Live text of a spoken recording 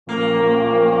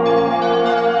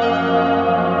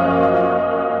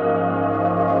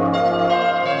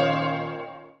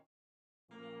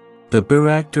The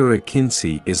Bayraktar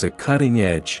Akinci is a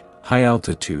cutting-edge,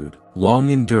 high-altitude,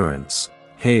 long-endurance,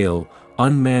 hail,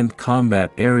 unmanned combat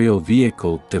aerial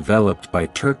vehicle developed by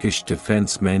Turkish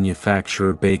defense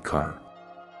manufacturer Bayraktar.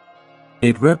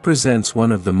 It represents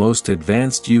one of the most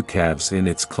advanced UCAVs in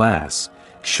its class,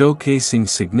 showcasing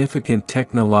significant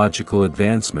technological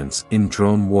advancements in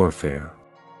drone warfare.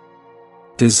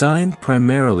 Designed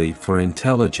primarily for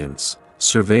intelligence,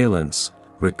 surveillance,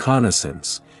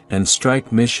 reconnaissance, and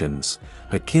strike missions,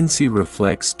 Akinci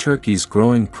reflects Turkey's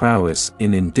growing prowess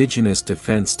in indigenous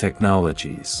defense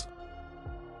technologies.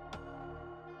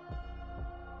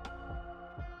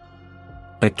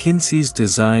 Akinci's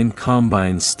design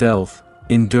combines stealth,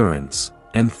 endurance,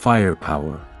 and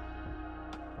firepower.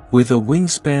 With a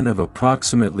wingspan of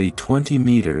approximately 20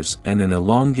 meters and an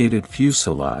elongated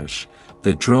fuselage,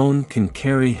 the drone can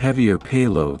carry heavier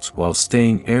payloads while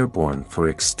staying airborne for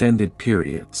extended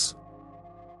periods.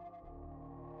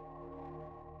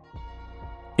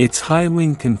 Its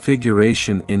high-wing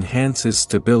configuration enhances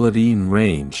stability and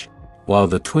range, while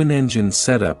the twin-engine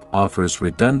setup offers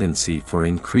redundancy for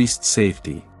increased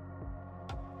safety.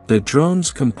 The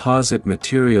drone's composite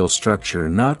material structure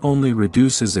not only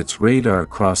reduces its radar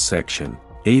cross-section,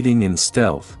 aiding in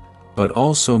stealth, but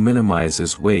also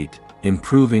minimizes weight,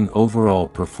 improving overall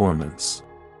performance.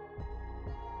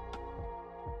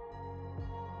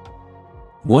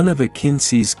 One of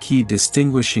Akinci's key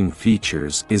distinguishing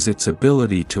features is its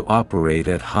ability to operate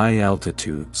at high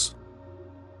altitudes.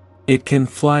 It can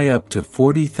fly up to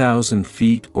 40,000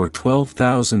 feet or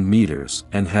 12,000 meters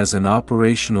and has an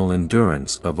operational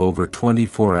endurance of over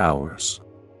 24 hours.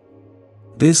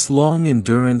 This long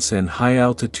endurance and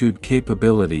high-altitude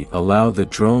capability allow the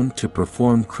drone to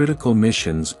perform critical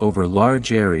missions over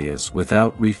large areas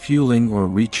without refueling or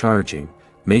recharging,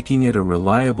 making it a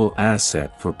reliable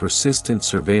asset for persistent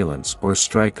surveillance or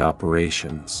strike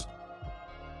operations.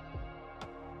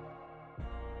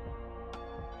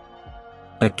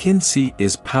 Akinci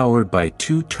is powered by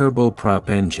two turboprop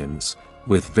engines,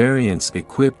 with variants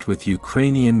equipped with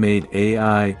Ukrainian-made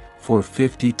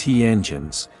AI-450T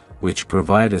engines, which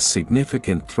provide a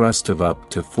significant thrust of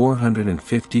up to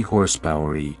 450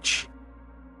 horsepower each.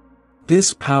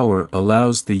 This power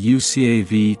allows the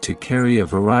UCAV to carry a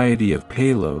variety of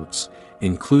payloads,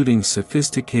 including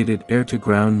sophisticated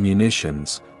air-to-ground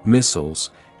munitions,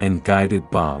 missiles, and guided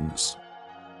bombs.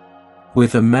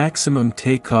 With a maximum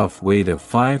takeoff weight of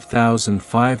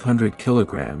 5,500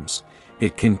 kilograms,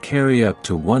 it can carry up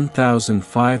to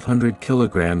 1,500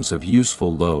 kilograms of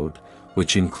useful load,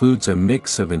 which includes a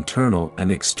mix of internal and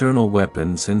external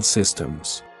weapons and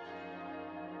systems.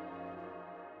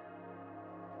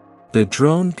 The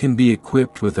drone can be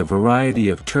equipped with a variety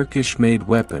of Turkish-made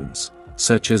weapons,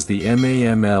 such as the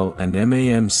MAML and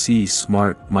MAMC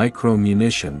smart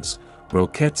micro-munitions,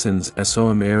 Roketsan's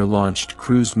SOM air-launched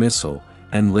cruise missile,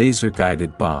 and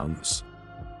laser-guided bombs.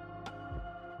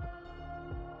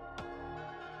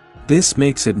 This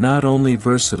makes it not only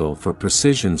versatile for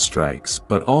precision strikes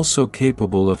but also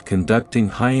capable of conducting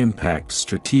high-impact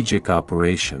strategic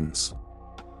operations.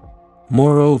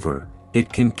 Moreover,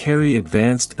 it can carry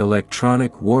advanced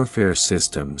electronic warfare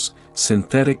systems,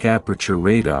 synthetic aperture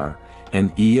radar,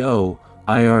 and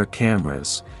EO/IR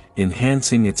cameras,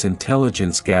 enhancing its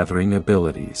intelligence-gathering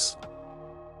abilities.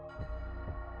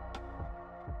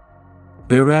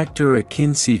 Bayraktar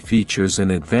Akinci features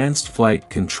an advanced flight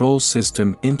control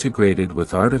system integrated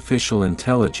with artificial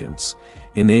intelligence,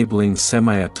 enabling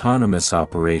semi-autonomous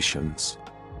operations.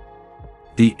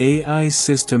 The AI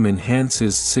system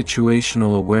enhances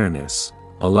situational awareness,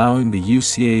 allowing the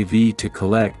UCAV to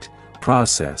collect,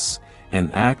 process,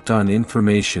 and act on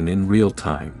information in real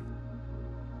time.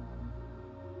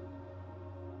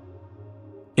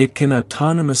 It can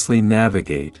autonomously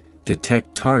navigate,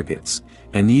 detect targets,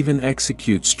 and even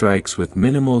execute strikes with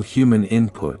minimal human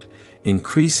input,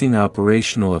 increasing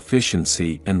operational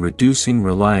efficiency and reducing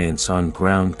reliance on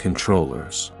ground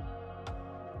controllers.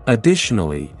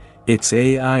 Additionally, its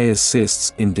AI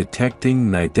assists in detecting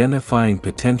and identifying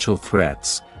potential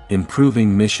threats,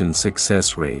 improving mission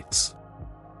success rates.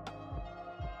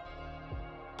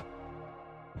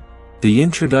 The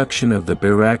introduction of the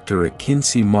Bayraktar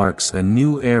Akinci marks a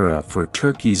new era for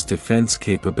Turkey's defense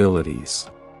capabilities.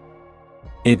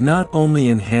 It not only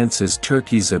enhances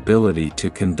Turkey's ability to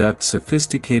conduct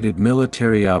sophisticated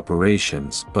military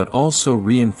operations but also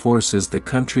reinforces the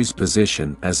country's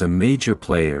position as a major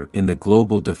player in the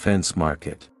global defense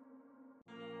market.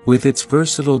 With its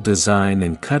versatile design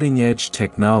and cutting-edge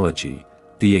technology,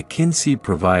 the Akinci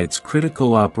provides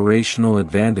critical operational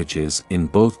advantages in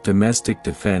both domestic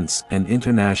defense and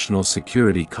international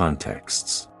security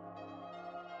contexts.